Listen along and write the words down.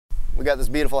We got this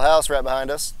beautiful house right behind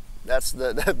us. That's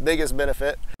the biggest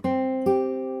benefit.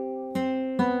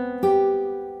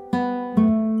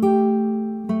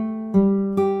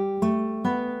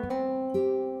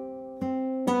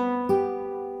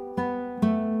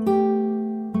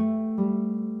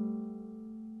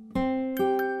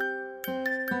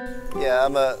 Yeah,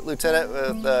 I'm a lieutenant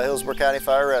with Hillsborough County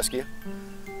Fire Rescue,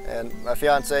 and my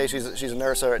fiance, she's a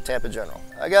nurse over at Tampa General.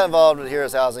 I got involved with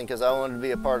Heroes Housing because I wanted to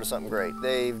be a part of something great.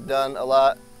 They've done a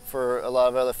lot for a lot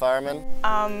of other firemen.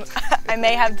 I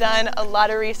may have done a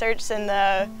lot of research in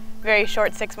the very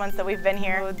short 6 months that we've been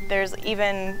here. There's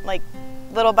even like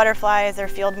little butterflies, there are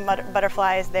field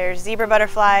butterflies, there's zebra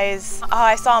butterflies. Oh,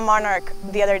 I saw a monarch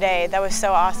the other day. That was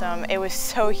so awesome. It was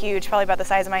so huge, probably about the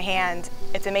size of my hand.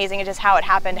 It's amazing just how it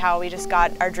happened, how we just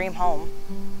got our dream home.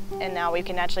 And now we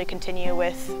can actually continue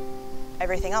with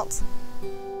everything else.